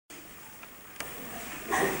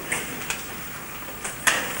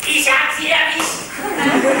Ich hab sie erwischt.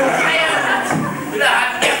 Da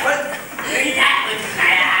haben wir von Müller und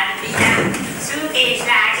Feierabend wieder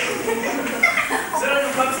zugeschlagen. So, du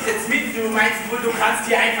kommst jetzt mit. Du meinst wohl, du kannst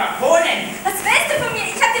hier einfach holen. Was willst du von mir?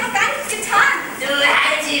 Ich hab dir doch gar nichts getan. Du,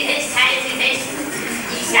 halt sie fest, halt sie fest.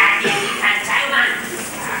 Ich sag dir, die kann zaubern.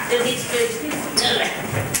 Du bist flüchten.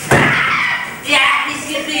 Die hat mich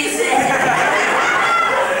gebissen.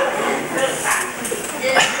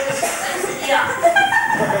 Ja.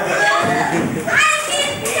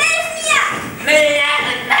 Alkin, hilf mir! Müller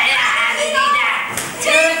und Meier haben wieder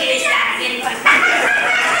zugeschlagen.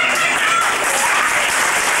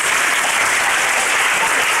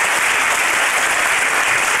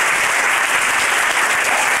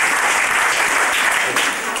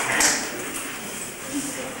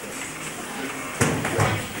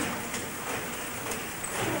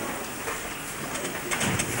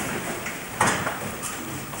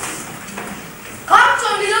 Kommt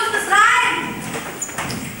schon, die Luft ist rein!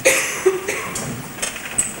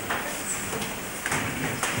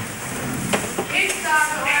 Ich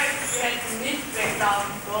sage euch, wir hätten nicht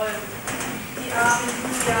weglaufen sollen. Die arme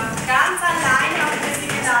Julia, ganz allein auf sie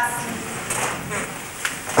gelassen.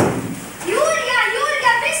 Julia,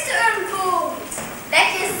 bist du irgendwo?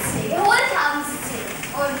 Weg ist sie. Geholt haben sie sie.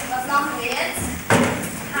 Und was machen wir jetzt?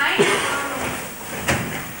 Keine Ahnung.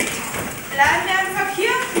 Bleiben wir im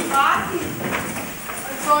Verkehr warten.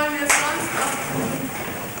 Was sollen wir sonst noch tun?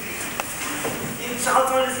 Jetzt schaut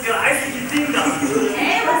mal das greifliche Ding da.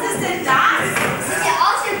 Hey, was ist denn das? Sieht ja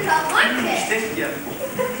aus wie ein Perücke. Steckt ihr.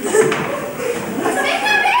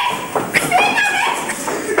 Finger weg! Finger weg!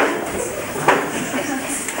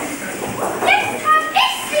 Jetzt hab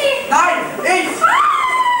ich sie! Nein, ich!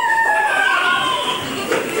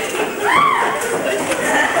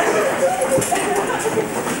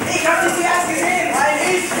 Ich hab sie zuerst gesehen, weil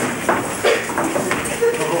ich...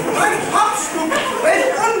 Mein Kopfstück!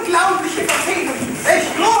 Welch unglaubliche Verfehlung! Welch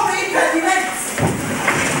grobe Impertinenz!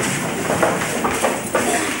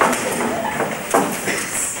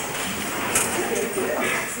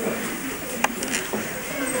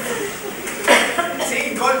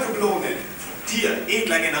 Golddublonen. Dir,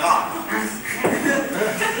 edler General. 50.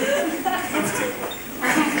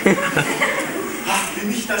 Ach, wie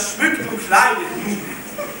mich das schmückt und kleidet.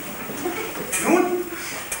 Nun?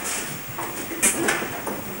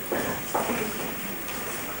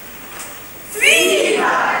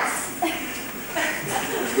 Vidas!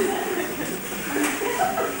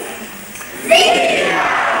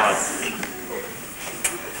 Vidas!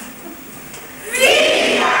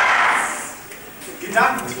 Vidas!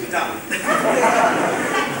 Gedankt.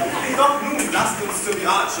 Doch nun, lasst uns zur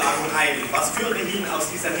Beratschlagung eilen, was für Regie aus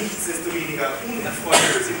dieser nichtsdestoweniger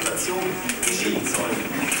unerfreulichen Situation geschehen soll.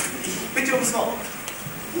 Ich bitte ums Wort.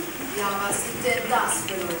 Ja, was sind denn das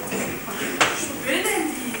für Leute?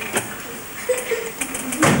 Spinnen die?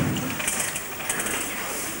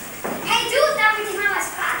 Hey du, darf ich dich mal was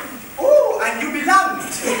fragen? Oh, ein Jubilant!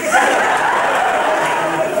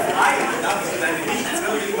 Nein, das sind eine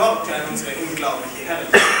nichtswürdige Worte an unsere unglaubliche Herren.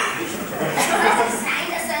 Kann es sein,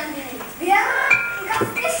 dass er mir wirr im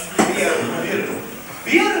Kopf ist?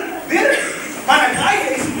 Wir? Man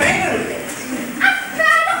ergreife diesen Bengel! Ach,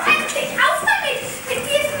 hör doch endlich auf damit, mit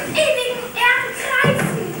diesen ewigen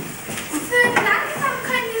Ehrenkreisen. Für langsam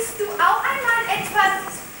könntest du auch einmal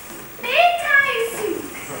etwas begreifen.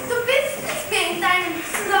 Du bist nicht mehr in deinem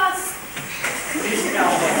Schloss. Nicht mehr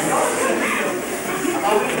auf dem Schloss.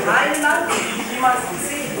 Aber in keinem Land, den ich jemals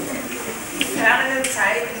gesehen. In fernen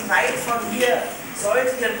Zeiten, weit von hier,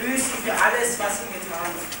 solltet ihr büßen für alles, was ihr getan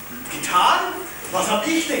habt. Getan? Was hab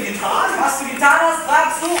ich denn getan? Was du getan hast,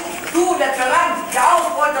 fragst du, du, der Tyrann, der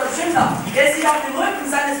Ausbeuter und Schinder, der sich auf dem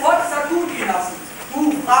Rücken seines Volkes hat tun gelassen.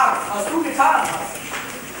 Du fragst, was du getan hast.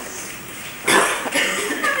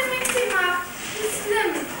 Aber Maxima, wie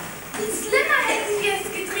schlimm. Wie schlimmer hätten wir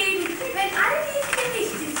es getrieben, wenn all dies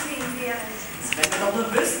nicht geschehen wäre. Wenn wir doch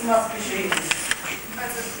nur wüssten, was geschehen ist.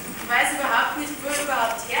 Also, ich weiß überhaupt nicht, wo wir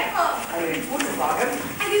überhaupt herkommen. Eine gute Frage.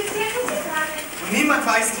 Eine sehr gute Frage. Und niemand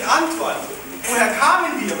weiß die Antwort. Woher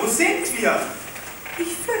kamen wir? Wo sind wir? Ich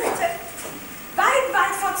fürchte, weit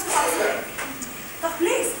von zu Hause weg. Doch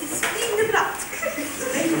lest das fliegende Blatt.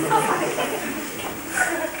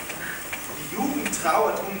 Die Jugend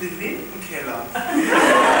trauert um den Lindenkeller.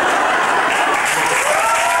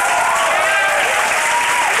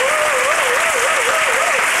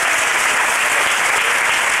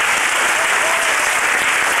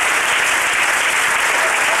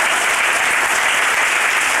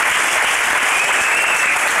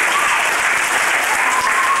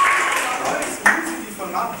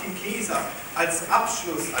 dem Keeser als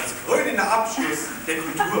Abschluss, als krönender Abschluss der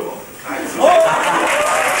Kulturwoche.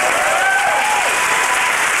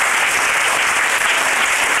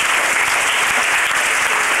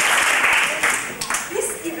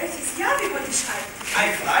 Wisst ihr, welches Jahr wir heute schreiben?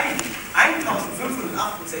 Ein Freising,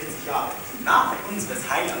 1568 Jahre nach unseres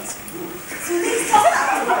Heilands Geburt. Zunächst doch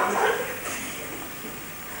ab.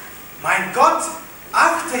 Mein Gott,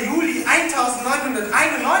 8. Juli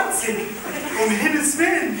 1991, um Himmels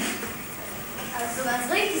Willen. Also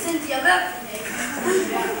ganz richtig sind die ja wirklich nicht.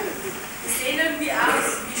 Die sehen irgendwie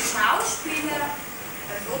aus wie Schauspieler,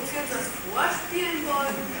 als ob sie uns das vorspielen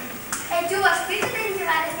wollten. Hey du, was spielt ihr denn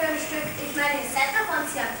gerade für ein Stück? Ich meine, ihr seid doch am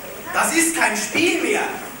Theater, oder? Das ist kein Spiel mehr.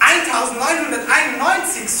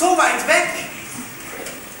 1991, so weit weg.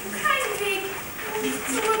 Kein Weg, der mich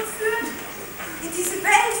zurückführt in diese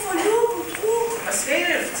Welt von Lug und Trug. Das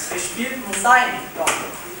hilft. Gespielt muss sein, doch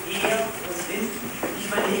er und Wind, ich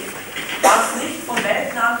überlege, was nicht vom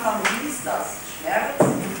Weltenanfang hieß, das Schmerz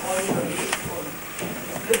in euch überlebt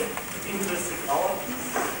und Glück im größten Trauer hieß.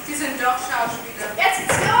 Die sind doch Schauspieler. Jetzt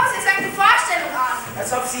geht's los, ihr sagt die Vorstellung an.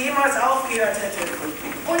 Als ob sie jemals aufgehört hätte.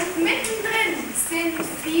 Und mittendrin sind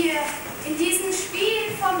wir in diesem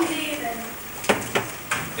Spiel vom Leben.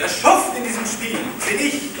 Der Schuft in diesem Spiel bin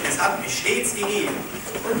ich, es hat mich stets gegeben.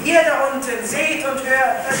 Und ihr da unten seht und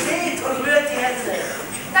hört, versteht und rührt die Hände.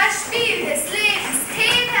 Das Spiel des Lebens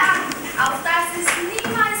hebe an, auf das es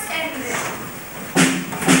niemals endet.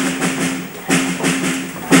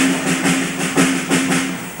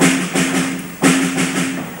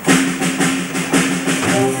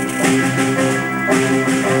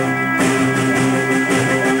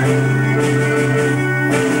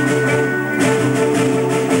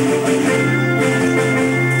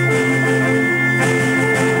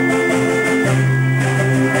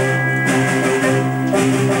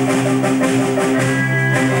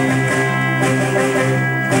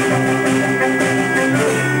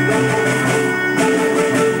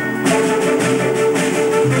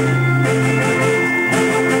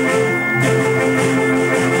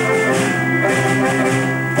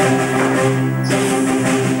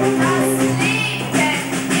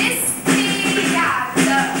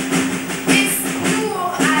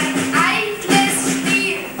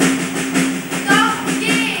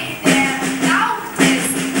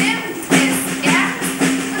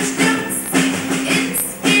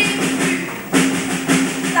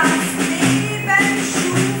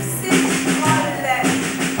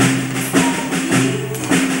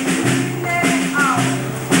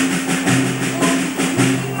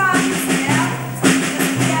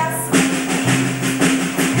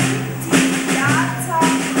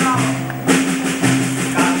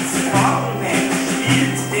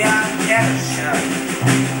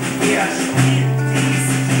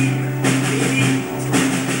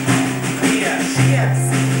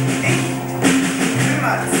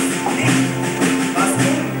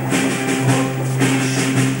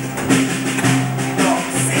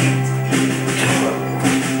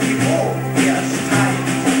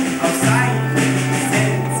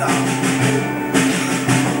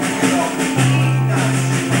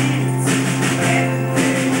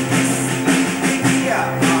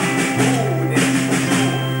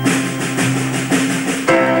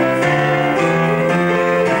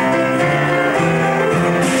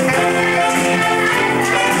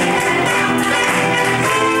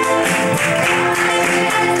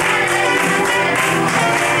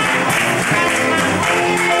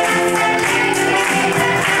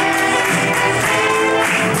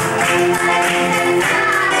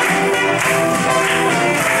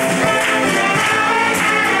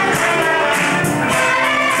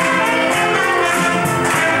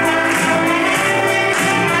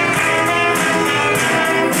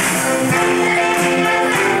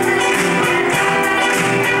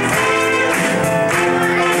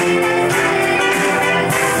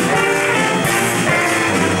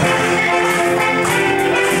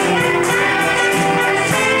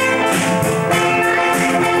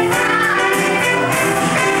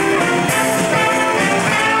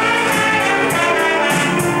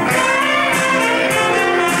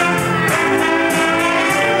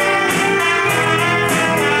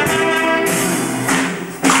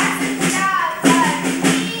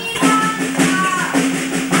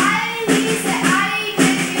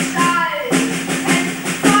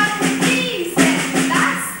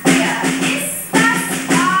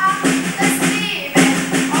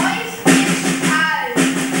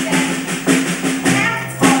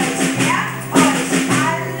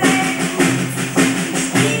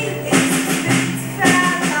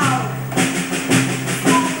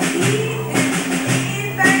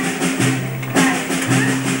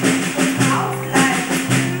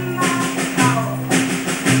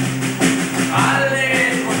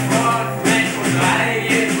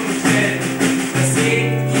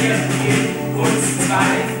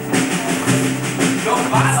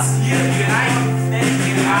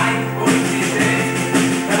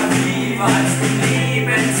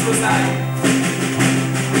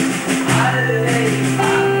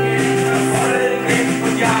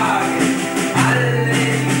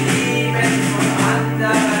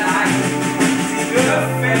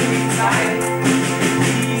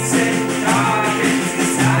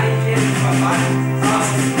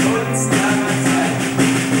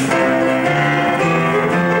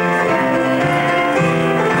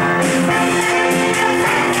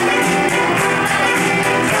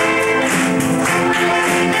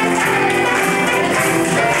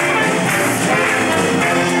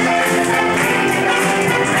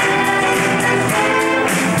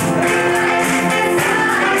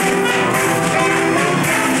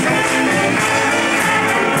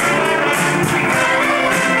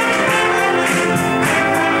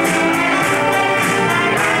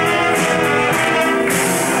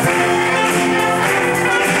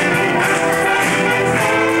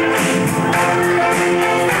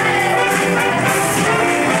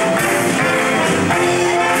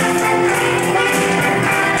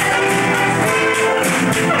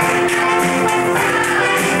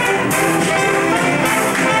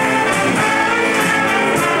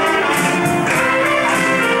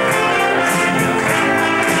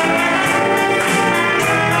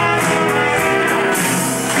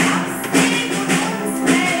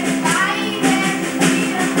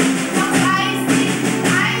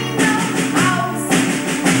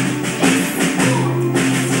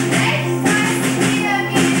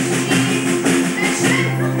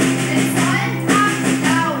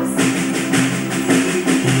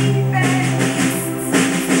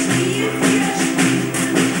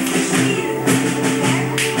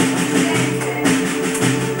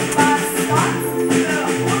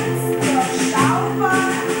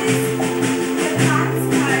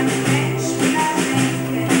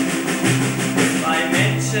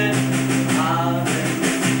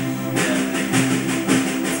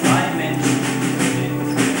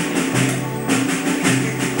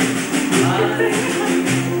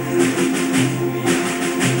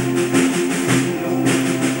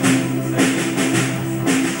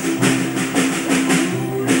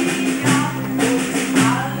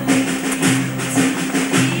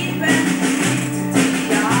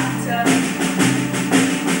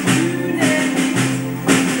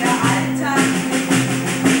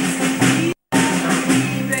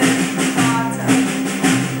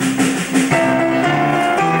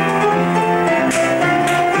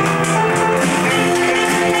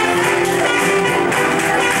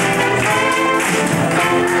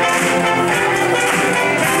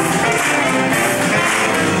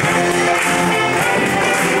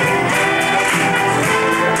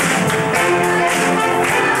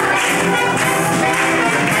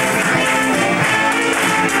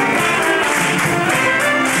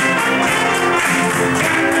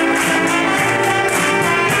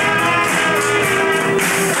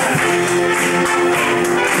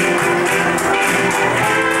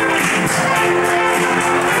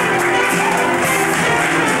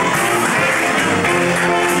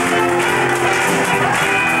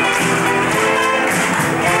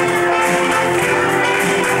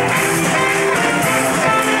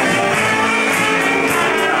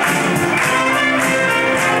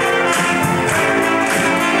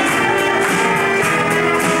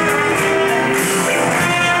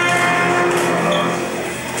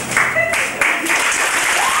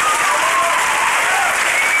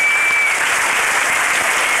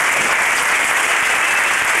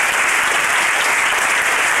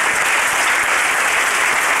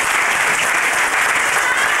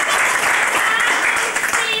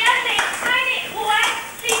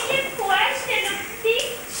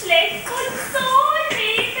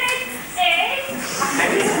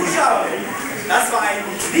 Das war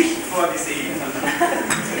eigentlich nicht vorgesehen.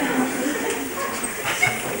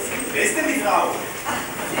 Wer ist denn die Frau?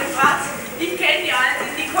 Der Franz, ich kenne die Alte,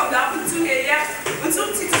 die kommt ab und zu hierher und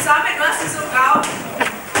sucht sie zusammen, was sie so braucht.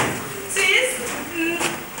 Sie ist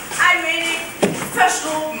ein wenig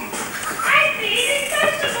verschroben. Ein wenig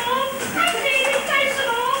verschroben, ein wenig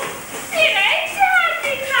verschroben. Die Rechte hat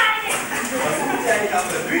sie keine. Was tut sie eigentlich auf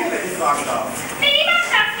der Bühne, wenn ich fragen darf? Niemand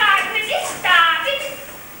darf fragen, wenn ich da bin.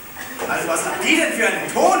 Also was hat die denn für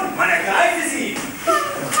einen Ton? Man ergreife sie! Komm,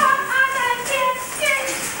 Arleccin,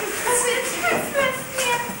 hilf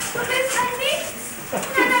mir. Du bist ein Nichts in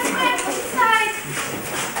einer fremden Zeit.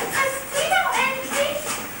 Sieh doch endlich.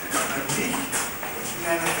 Ein Licht in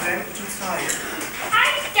einer fremden Zeit.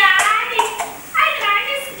 Ein gar nicht, ein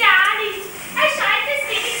reines gar nicht. Er scheint es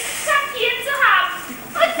wenigstens kapiert zu haben.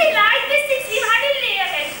 Und vielleicht ist es ihm eine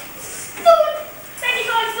Lehre. Nun, wenn ich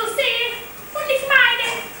euch so sehe, und ich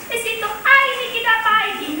meine, es sind doch einige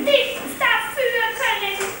dabei, die nichts dafür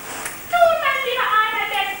können. Nun, mein lieber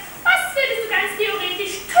Arleccin, was würdest du ganz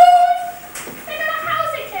theoretisch tun, wenn du nach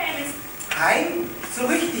Hause kämest? Heim? So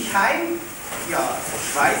richtig heim? Ja,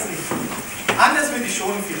 ich weiß nicht. Anders würde ich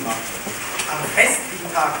schon viel machen. Am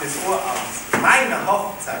festlichen Tag des Vorabends, meiner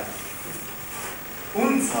Hochzeit.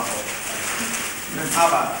 Unserer Hochzeit.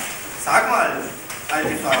 Aber, sag mal,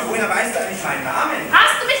 alte Frau, woher weißt du eigentlich meinen Namen?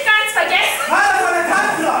 Hast du mich ganz vergessen? Hallo von der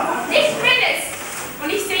Kanzler! Ich will es. Und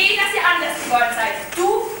ich sehe, dass ihr anders geworden seid.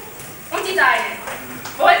 Du und die Deine.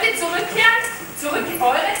 Wollt ihr zurückkehren? Zurück in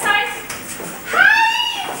eure Zeit?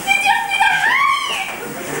 Heim! Wir dürfen wieder heim!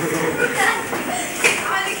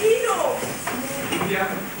 Arlecchino! Ja.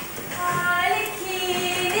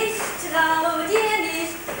 Arleccin, ich trau dir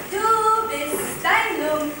nicht, du bist ein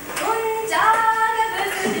Lump und Ärger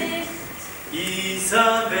nicht.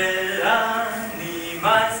 Isabella,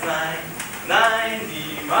 niemals nein, nein,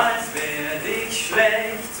 niemals werde ich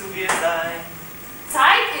schlecht zu dir sein.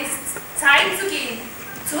 Zeit ist, Zeit zu gehen.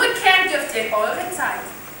 Zurückkehren dürft ihr in eure Zeit.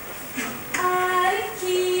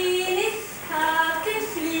 Arleccin, ich hab dich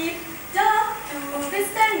lieb, doch du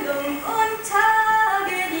bist ein Lump und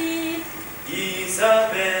tagelieb.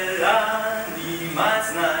 Isabella, niemals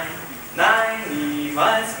nein, nein,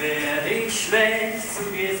 niemals werde ich schlecht zu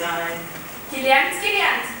dir sein. Gelernt,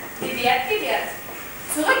 gelernt. Gewährt, gewährt.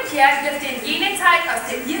 Zurückkehren dürft ihr in jene Zeit, aus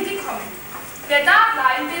der ihr gekommen. Wer da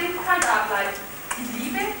bleiben will, kann da bleiben. Die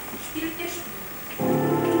Liebe spielt ihr Spiel.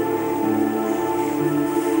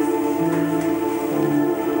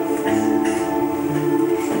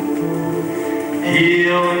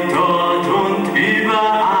 Hier und dort und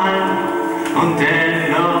überall und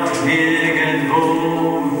dennoch nirgendwo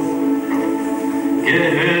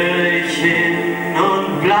gehöre ich hin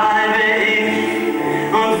und bleibe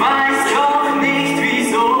ich und weiß doch nicht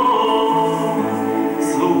wieso. Es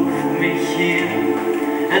ruft mich hier,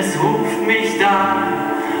 es ruft mich da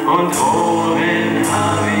und Ohren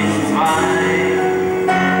hab ich zwei.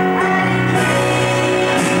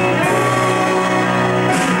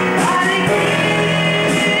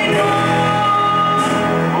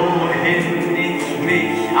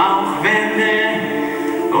 Auch wende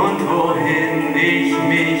und wohin ich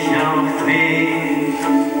mich auch drehe,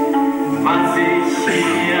 was ich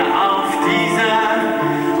hier auf dieser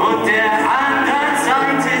und der anderen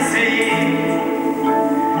Seite sehe,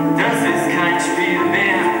 das ist kein Spiel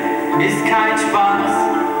mehr, ist kein Spaß,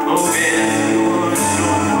 und wär's nur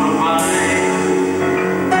schon vorbei.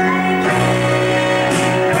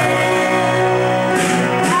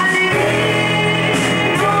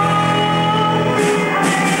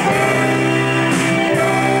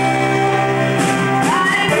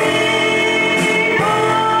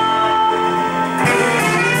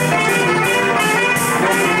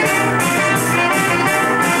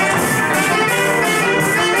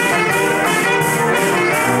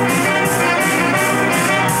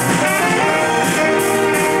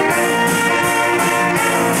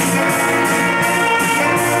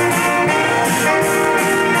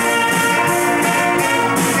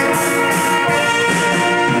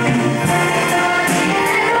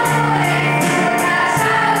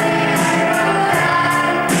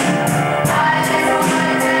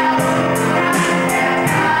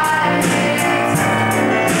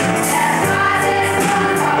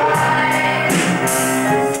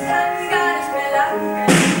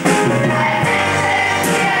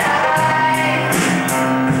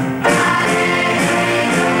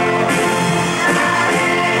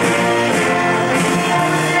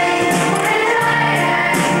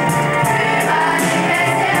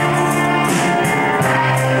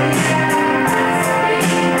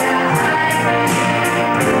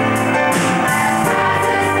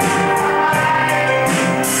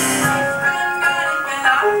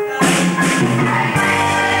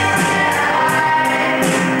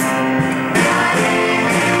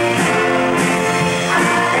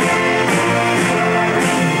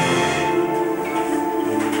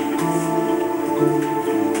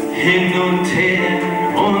 Hin und her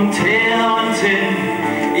und her und hin,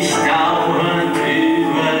 ich dauernd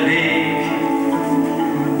überleg,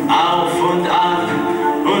 auf und ab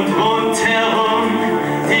und rundherum,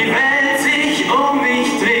 die Welt sich um mich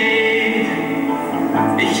dreht.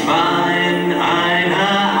 Ich war in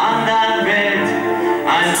einer anderen Welt,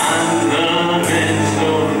 ein anderer Mensch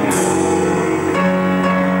und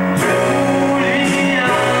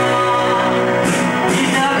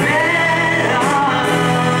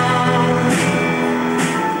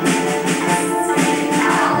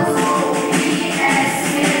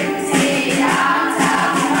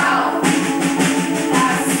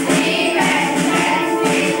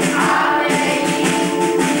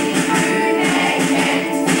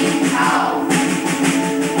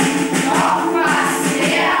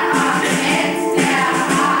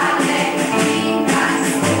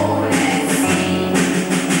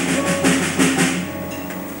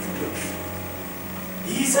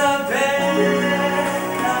Isabel.